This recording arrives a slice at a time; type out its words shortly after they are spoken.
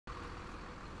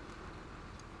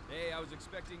Hey, I was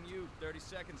expecting you 30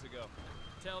 seconds ago.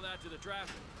 Tell that to the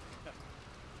traffic.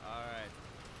 All right.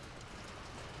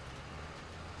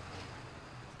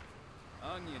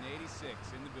 Onion 86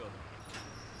 in the building.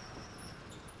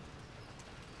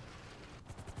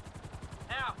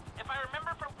 Now, if I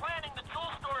remember from planning the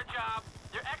tool store job,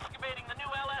 they're excavating the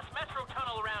new LS Metro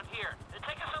tunnel around here. They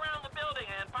take us around the building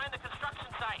and find the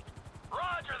construction site.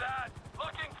 Roger that.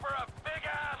 Looking for a big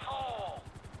asshole.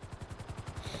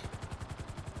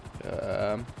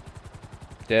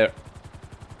 There.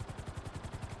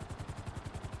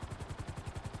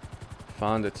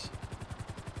 Found it.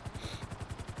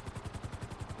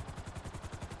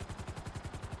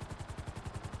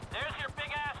 There's your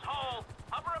big asshole.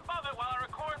 Hover above it while I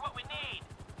record what we need.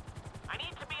 I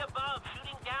need to be above,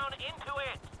 shooting down into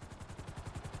it.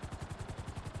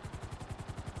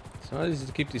 It's not easy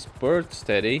to keep this bird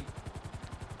steady.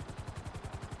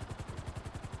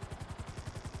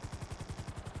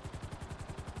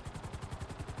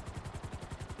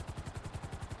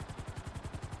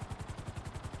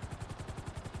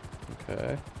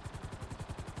 Okay.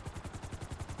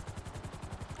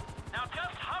 Now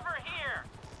just hover here.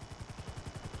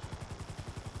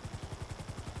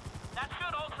 That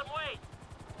should hold some weight.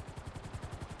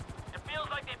 It feels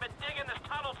like they've been digging this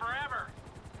tunnel forever.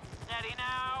 Steady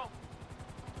now.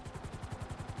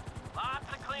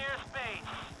 Lots of clear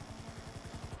space.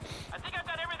 I think I've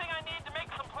got everything I need to make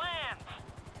some plans.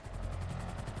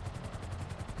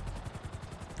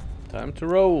 Time to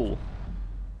roll.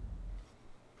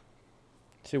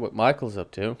 See what Michael's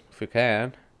up to, if we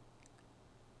can.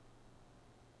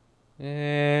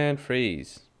 And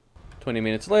freeze. 20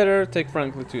 minutes later, take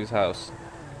Franklin to his house.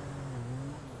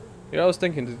 Yeah, I was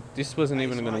thinking that this wasn't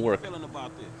even gonna work. Feeling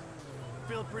about this?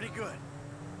 Feeling pretty good.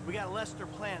 We got Lester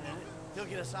planning it. He'll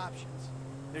get us options.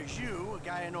 There's you, a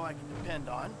guy I know I can depend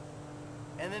on.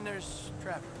 And then there's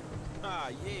Trevor. Ah,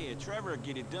 yeah, Trevor will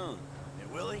get it done.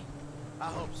 Hey, will he? I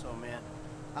hope so, man.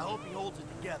 I hope he holds it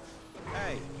together.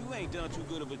 Hey, you ain't done too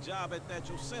good of a job at that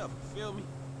yourself, you feel me?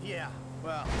 Yeah,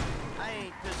 well, I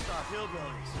ain't pissed off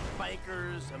hillbillies,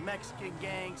 bikers, a Mexican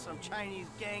gang, some Chinese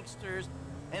gangsters,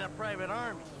 and a private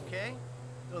army, okay?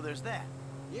 So there's that.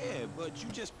 Yeah, but you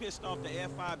just pissed off the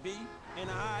FIB and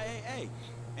the IAA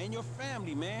and your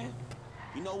family, man.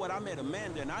 You know what, I met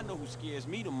Amanda and I know who scares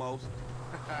me the most.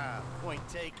 Point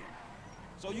taken.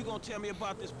 So you gonna tell me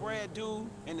about this Brad dude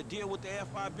and the deal with the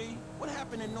FIB? What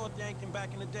happened in North Yankton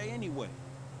back in the day anyway?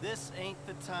 This ain't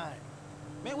the time.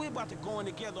 Man, we about to go in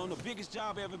together on the biggest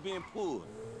job ever being pulled.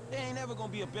 There ain't ever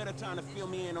gonna be a better time to fill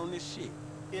me in on this shit.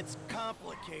 It's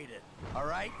complicated, all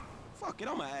right? Fuck it,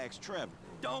 I'ma ask Trevor.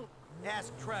 Don't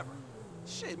ask Trevor.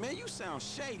 Shit, man, you sound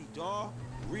shady, dawg.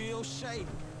 Real shady.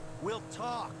 We'll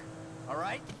talk, all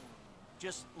right?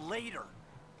 Just later.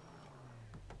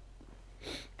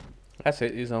 That's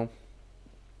it, he's home.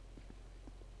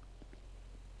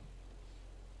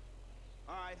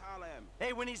 Alright, holla at me.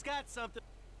 Hey, when he's got something...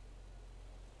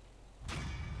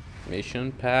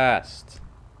 Mission passed.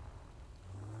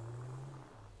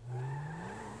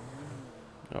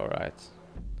 Alright.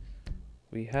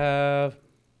 We have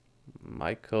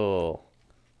Michael.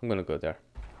 I'm gonna go there.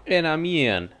 And I'm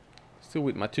in. Still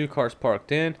with my 2 cars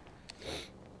parked in.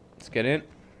 Let's get in.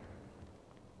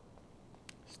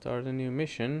 Start a new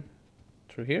mission.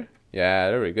 Through here? Yeah,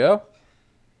 there we go.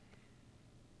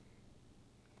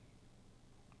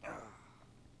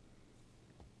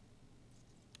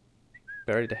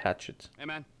 Bury the hatchet. Hey,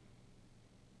 man.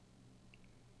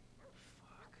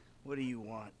 What do you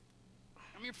want?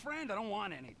 I'm your friend. I don't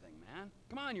want anything, man.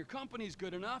 Come on, your company's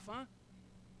good enough, huh?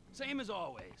 Same as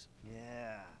always.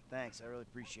 Yeah, thanks. I really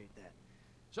appreciate that.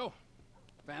 So,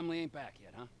 family ain't back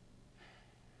yet, huh?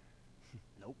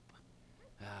 Nope.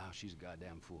 Oh, she's a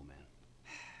goddamn fool, man.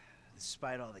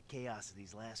 Despite all the chaos of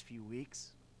these last few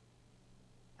weeks,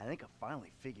 I think I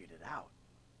finally figured it out.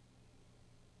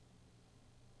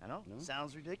 I know, No?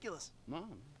 sounds ridiculous. No,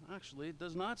 actually, it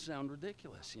does not sound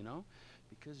ridiculous, you know?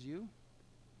 Because you're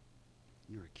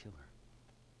a killer.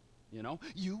 You know?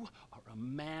 You are a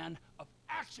man of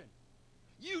action.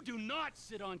 You do not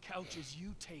sit on couches,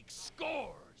 you take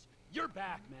scores. You're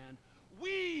back, man.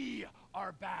 We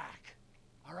are back.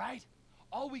 All right?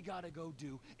 All we gotta go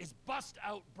do is bust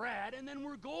out Brad, and then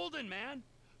we're golden, man.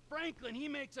 Franklin, he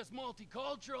makes us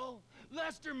multicultural.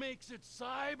 Lester makes it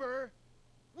cyber.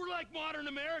 We're like modern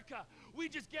America. We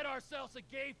just get ourselves a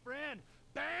gay friend.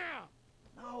 Bam!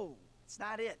 No, it's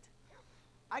not it.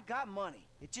 I got money.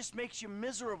 It just makes you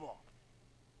miserable.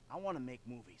 I want to make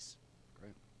movies.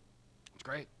 Great. It's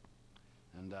great.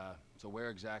 And, so where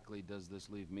exactly does this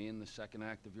leave me in the second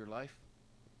act of your life?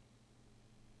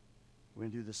 We're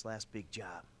gonna do this last big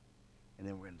job. and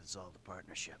then we're gonna dissolve the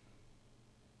partnership.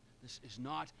 This is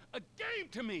not a game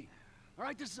to me. All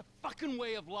right, this is a fucking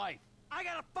way of life. I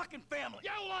got a fucking family!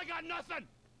 Yeah, well, I got nothing.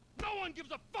 No one gives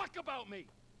a fuck about me.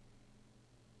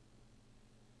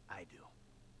 I do.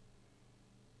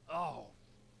 Oh,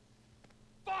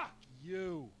 fuck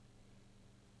you.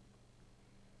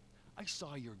 I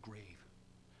saw your grave.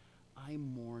 I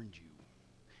mourned you.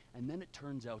 And then it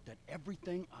turns out that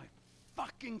everything I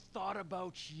fucking thought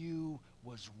about you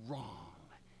was wrong.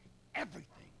 Everything.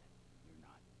 You're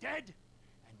not dead,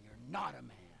 and you're not a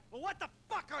man. Well, what the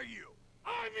fuck are you?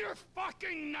 I'm your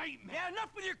fucking nightmare! Yeah, enough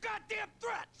with your goddamn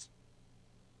threats!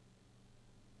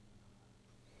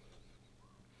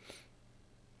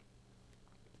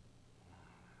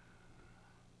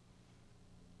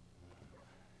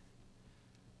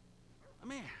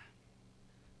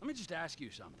 Let me just ask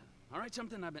you something, all right?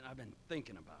 Something I've been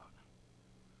thinking about.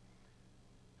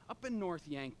 Up in North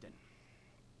Yankton,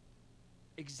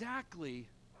 exactly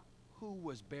who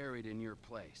was buried in your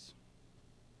place?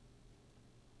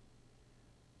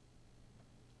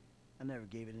 I never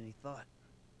gave it any thought.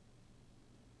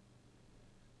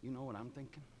 You know what I'm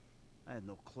thinking? I had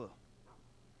no clue.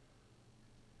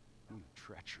 You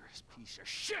treacherous piece of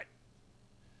shit!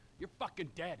 You're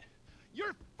fucking dead!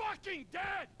 You're fucking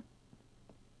dead!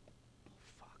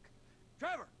 Fuck.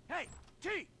 Trevor! Hey!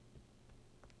 T!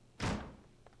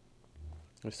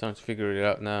 We're starting to figure it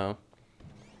out now.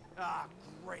 Ah,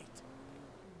 great.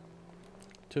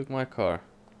 Took my car.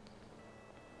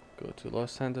 Go to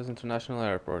Los Santos International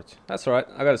Airport. That's alright,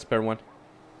 I got a spare one.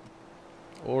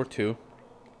 Or two.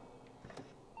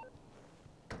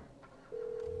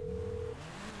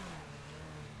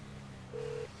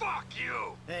 Fuck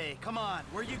you! Hey, come on.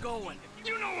 Where you going?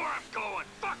 You know where I'm going!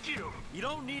 Fuck you! You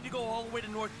don't need to go all the way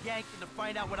to North Yankton to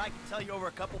find out what I can tell you over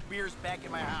a couple beers back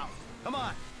in my house. Come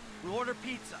on. We'll order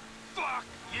pizza. Fuck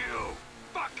you!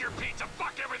 Fuck your pizza!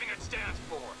 Fuck everything it stands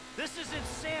for! This is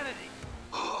insanity.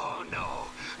 Oh, no.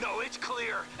 No, it's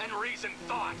clear and reasoned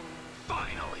thought.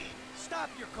 Finally. Stop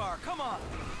your car. Come on.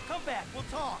 Come back. We'll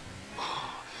talk.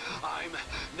 I'm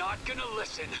not gonna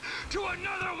listen to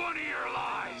another one of your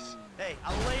lies. Hey,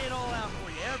 I'll lay it all out for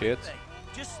you. Shit. Everything.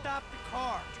 Just stop the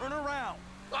car. Turn around.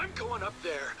 I'm going up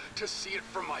there to see it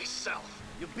for myself.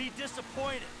 You'll be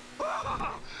disappointed.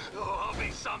 Oh, I'll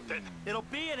be something. It'll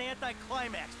be an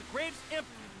anticlimax. The grave's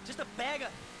empty. Just a bag of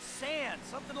sand.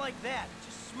 Something like that.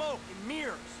 Just smoke and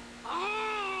mirrors.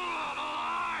 Oh, the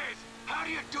lies! How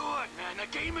do you do it, man?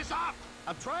 The game is up.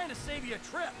 I'm trying to save you a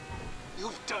trip.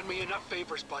 You've done me enough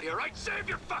favors, buddy, all right? Save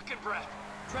your fucking breath.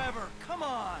 Trevor, come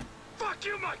on. Fuck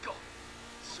you, Michael.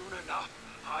 Soon enough,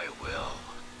 I will.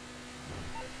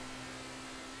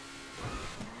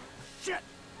 Shit.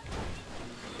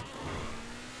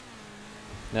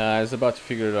 Nah, I was about to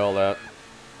figure it all out.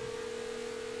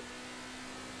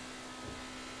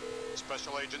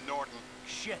 Special Agent Norton.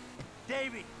 Shit.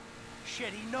 Davey. Shit,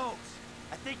 he knows.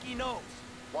 I think he knows.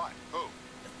 What? Who?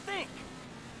 Think.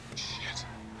 Shit.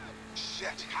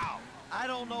 Shit, how? I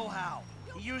don't know how.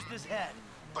 He used his head.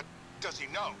 But does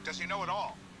he know? Does he know at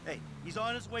all? Hey, he's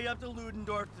on his way up to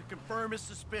Ludendorff to confirm his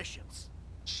suspicions.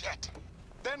 Shit.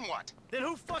 Then what? Then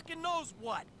who fucking knows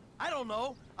what? I don't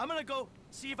know. I'm gonna go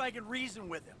see if I can reason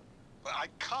with him. Well,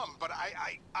 I'd come, but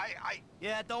I...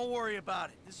 Yeah, don't worry about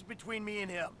it. This is between me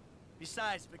and him.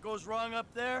 Besides, if it goes wrong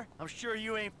up there, I'm sure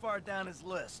you ain't far down his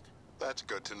list. That's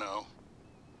good to know.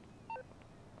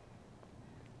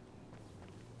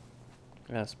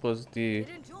 Yeah, I suppose the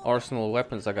arsenal of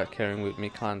weapons I got carrying with me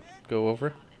can't go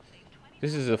over.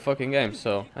 This is a fucking game,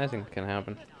 so anything can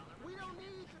happen.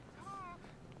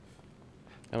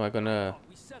 Am I gonna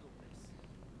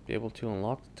be able to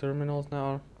unlock the terminals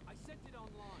now?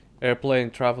 Airplane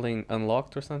traveling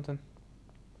unlocked or something?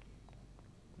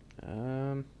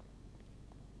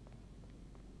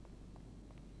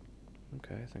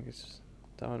 Okay, I think it's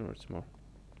downwards more.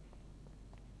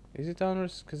 Is it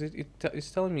downwards? Because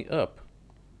it's telling me up.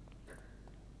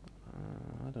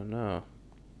 I don't know.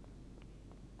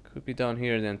 Could be down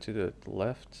here then to the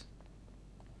left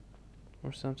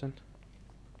or something.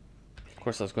 Of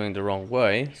course I was going the wrong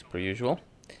way, as per usual.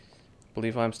 I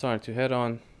believe I'm starting to head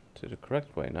on to the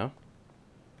correct way now.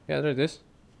 Yeah, there it is.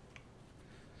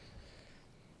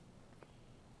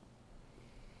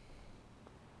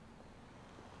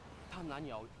 他男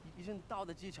友已经到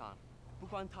了机场，不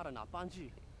管他的哪班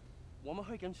机，我们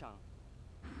会跟上。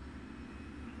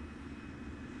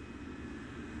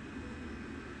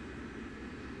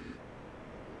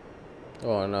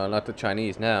 Oh no, not the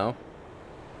Chinese now.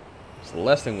 It's the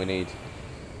last thing we need.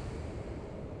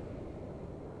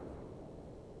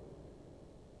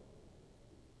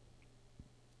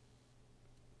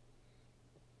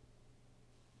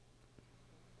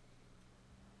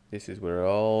 This is where it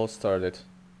all started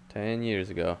 10 years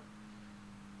ago.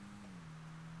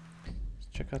 Let's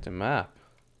check out the map.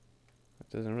 It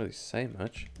doesn't really say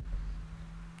much.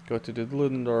 Go to the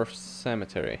Ludendorff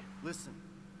Cemetery. Listen,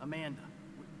 Amanda,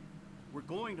 we're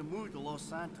going to move to Los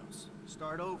Santos.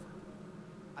 Start over.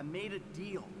 I made a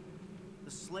deal.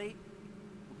 The slate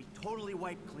will be totally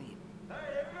wiped clean. Hey,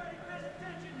 everybody pays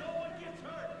attention. No one gets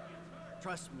hurt.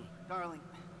 Trust me, darling.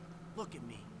 Look at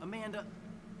me. Amanda,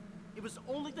 it was the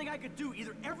only thing I could do.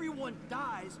 Either everyone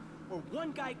dies or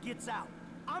one guy gets out.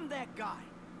 I'm that guy.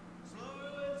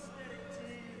 Slow and steady, T.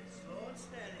 Slow and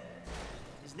steady.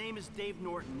 His name is Dave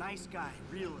Norton. Nice guy,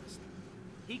 realist.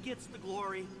 He gets the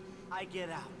glory, I get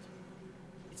out.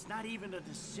 It's not even a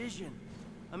decision.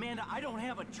 Amanda, I don't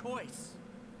have a choice.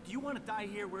 Do you want to die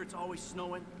here where it's always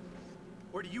snowing?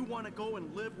 Or do you want to go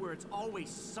and live where it's always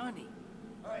sunny?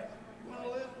 All right, you want to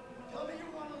live? Tell me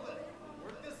you want to live.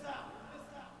 Work this out.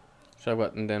 Should have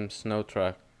gotten them snow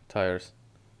track tires.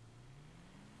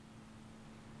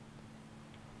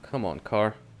 Come on,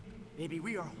 car. Baby,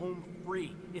 we are home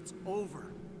free. It's over.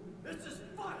 This is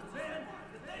fucked, man.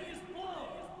 The thing is blown.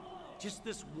 Just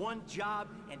this one job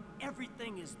and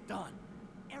everything is done.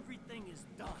 Everything is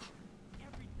done.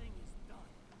 Everything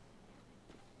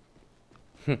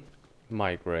is done.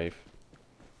 My grave.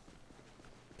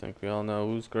 Think we all know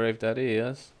whose grave that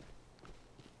is.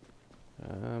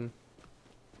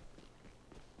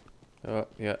 Oh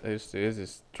yeah, this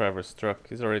is Trevor's truck.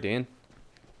 He's already in.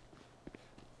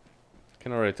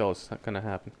 Can already tell it's not gonna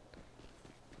happen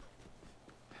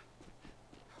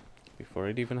before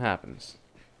it even happens.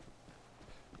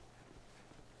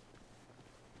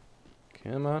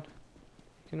 Come on,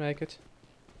 you can make it.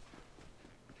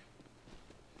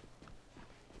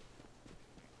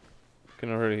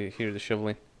 Can already hear the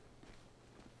shoveling.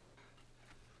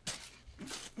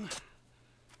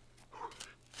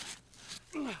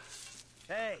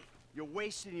 Hey, you're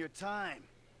wasting your time.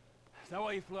 Is that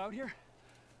why you flew out here?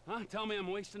 Huh? Tell me I'm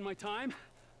wasting my time?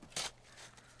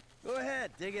 Go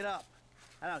ahead, dig it up.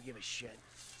 I don't give a shit.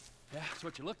 Yeah, that's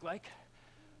what you look like.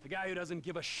 The guy who doesn't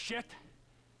give a shit.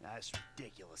 That's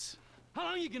ridiculous. How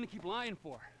long are you gonna keep lying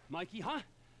for, Mikey, huh?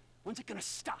 When's it gonna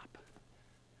stop?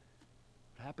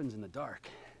 What happens in the dark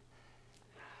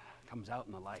comes out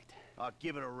in the light. Oh,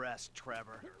 give it a rest,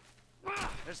 Trevor.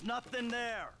 There's nothing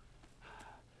there.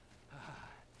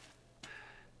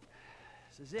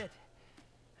 This is it.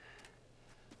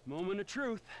 Moment of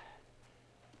truth.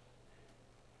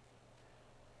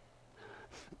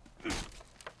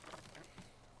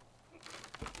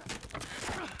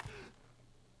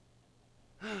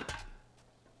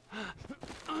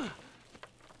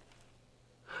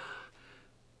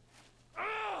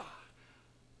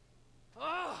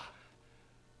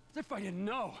 As if I didn't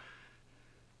know.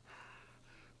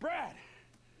 Brad!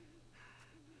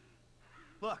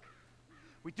 Look,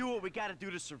 we do what we gotta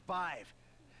do to survive.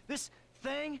 This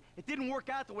thing, it didn't work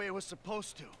out the way it was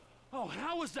supposed to. Oh, and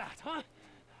how was that, huh?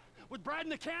 With Brad in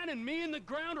the can and me in the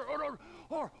ground,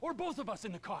 or both of us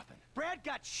in the coffin? Brad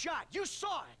got shot. You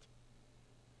saw it.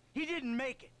 He didn't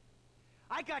make it.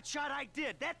 I got shot. I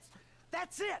did.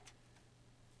 That's it.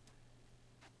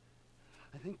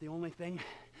 I think the only thing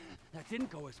that didn't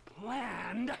go as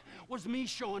planned was me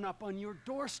showing up on your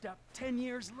doorstep 10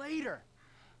 years later.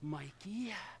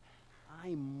 Mikey, I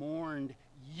mourned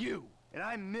you. And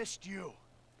I missed you.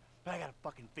 But I got a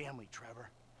fucking family, Trevor.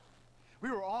 We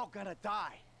were all gonna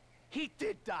die. He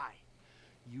did die.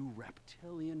 You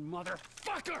reptilian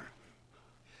motherfucker!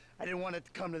 I didn't want it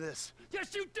to come to this.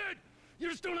 Yes, you did! You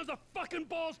just don't have the fucking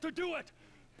balls to do it!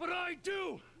 But I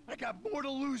do! I got more to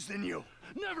lose than you.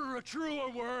 Never a truer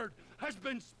word has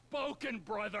been spoken,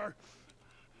 brother!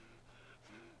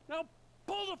 Now,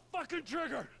 pull the fucking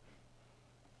trigger!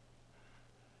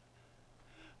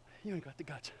 You ain't got the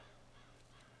guts.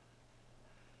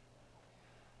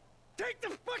 Take the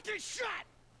fucking shot!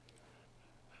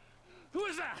 Who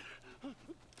is that?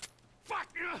 Fuck!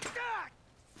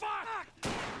 Fuck!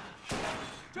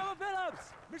 Trevor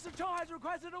Phillips! Mr. Cho has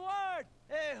requested a word!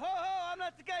 Hey, ho, I'm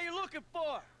not the guy you're looking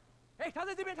for. Hey, 他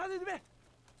在这边，他在这边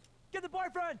Get the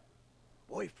boyfriend!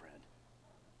 Boyfriend?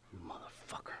 You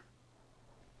motherfucker.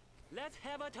 Let's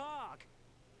have a talk!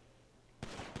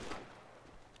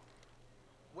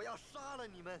 我要杀了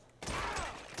你们！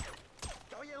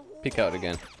 Peek out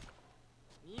again.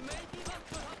 你没地方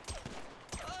可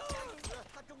逃！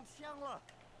 他中枪了。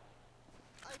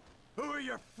Who are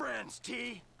your friends,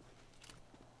 T?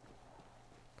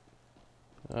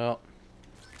 Well,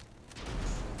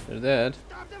 they're dead.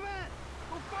 Stop the man!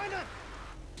 Go find him!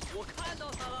 我看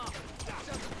到他了，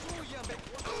像是猪一样被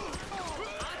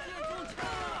阿健中枪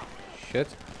了。Shit.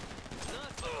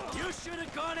 You You should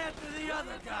have gone after the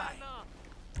other guy.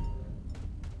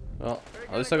 Well,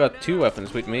 at least I got 2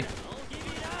 weapons with me.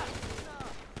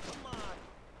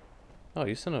 Oh,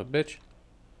 you son of a bitch.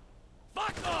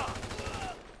 Fuck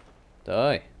off!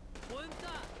 Die.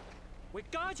 We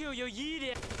got you, you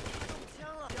idiot!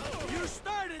 You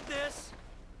started this!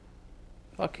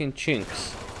 Fucking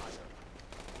chinks.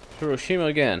 Hiroshima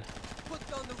again. Put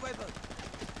down the weapon.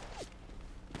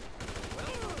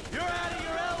 You're out of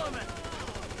your element!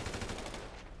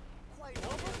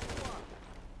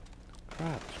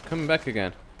 Crap, it's coming back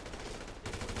again.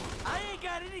 I ain't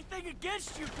got anything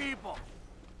against you people!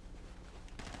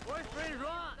 Boyfriend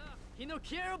Ron, he no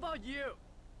care about you.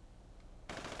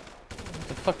 What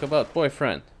the fuck about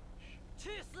boyfriend?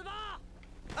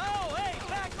 Oh, hey,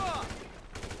 back off!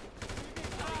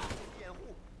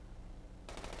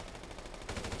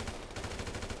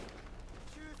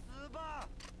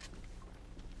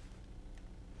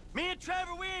 Me and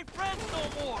Trevor, we ain't friends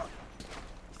no more!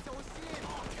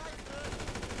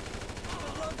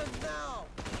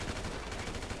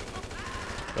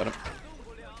 Got him.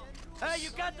 Hey, you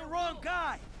got the wrong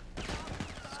guy!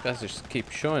 These guys just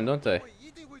keep showing, don't they?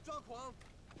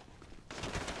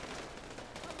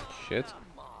 Shit.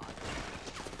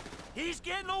 He's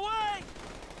getting away!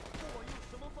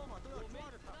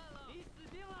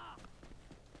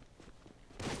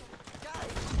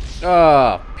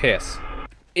 Ah, piss.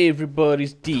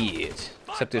 Everybody's dead.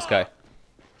 Except this guy.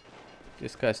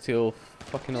 This guy's still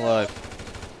fucking alive.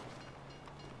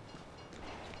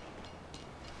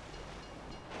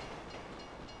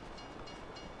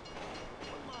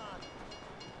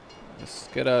 Let's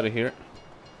get out of here.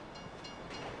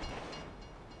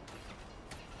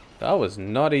 That was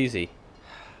not easy.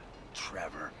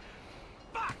 Trevor.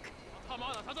 Fuck!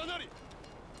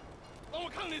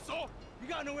 You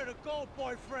got nowhere to go,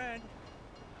 boyfriend.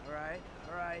 Alright,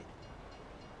 alright.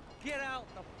 Get out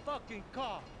the fucking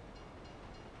car.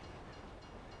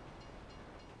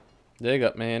 They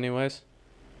got me anyways.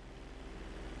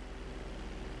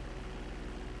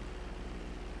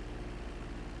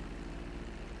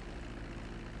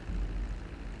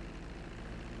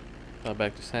 Now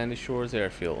back to Sandy Shores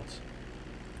Airfield.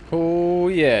 Oh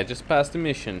yeah, just passed the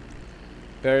mission.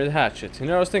 Bury the hatchet. You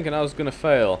know, I was thinking I was gonna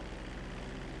fail.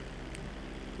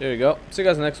 There you go. See you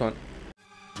guys in the next one.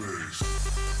 Peace.